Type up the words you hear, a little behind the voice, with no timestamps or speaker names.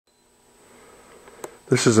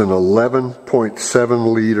This is an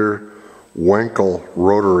 11.7 liter Wankel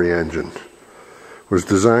rotary engine. It was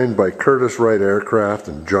designed by Wright aircraft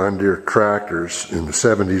and John Deere tractors in the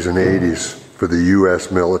 70s and 80s for the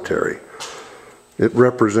U.S. military. It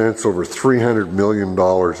represents over $300 million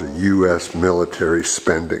of U.S. military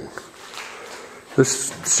spending.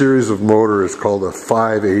 This series of motor is called a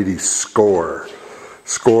 580 SCORE.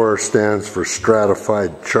 SCORE stands for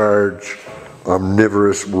Stratified Charge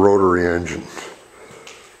Omnivorous Rotary Engine.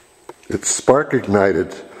 It's spark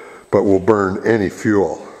ignited, but will burn any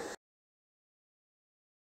fuel.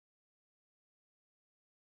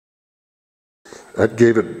 That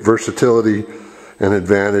gave it versatility and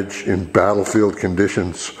advantage in battlefield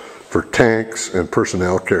conditions for tanks and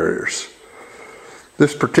personnel carriers.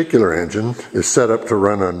 This particular engine is set up to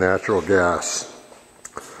run on natural gas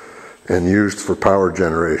and used for power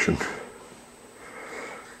generation.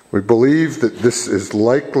 We believe that this is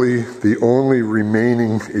likely the only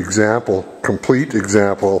remaining complete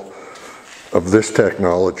example of this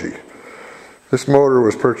technology. This motor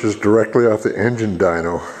was purchased directly off the engine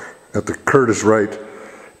dyno at the Wright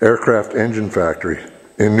aircraft engine factory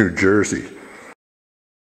in New Jersey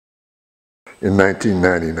in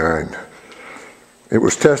 1999. It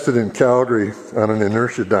was tested in Calgary on an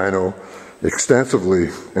inertia dyno extensively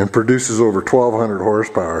and produces over 1,200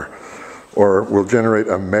 horsepower, or will generate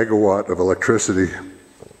a megawatt of electricity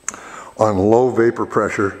on low vapor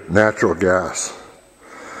pressure natural gas.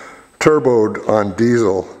 Turboed on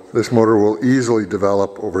diesel, this motor will easily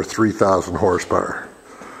develop over 3,000 horsepower.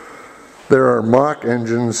 There are mock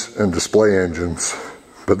engines and display engines,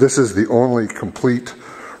 but this is the only complete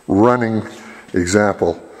running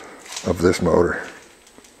example of this motor.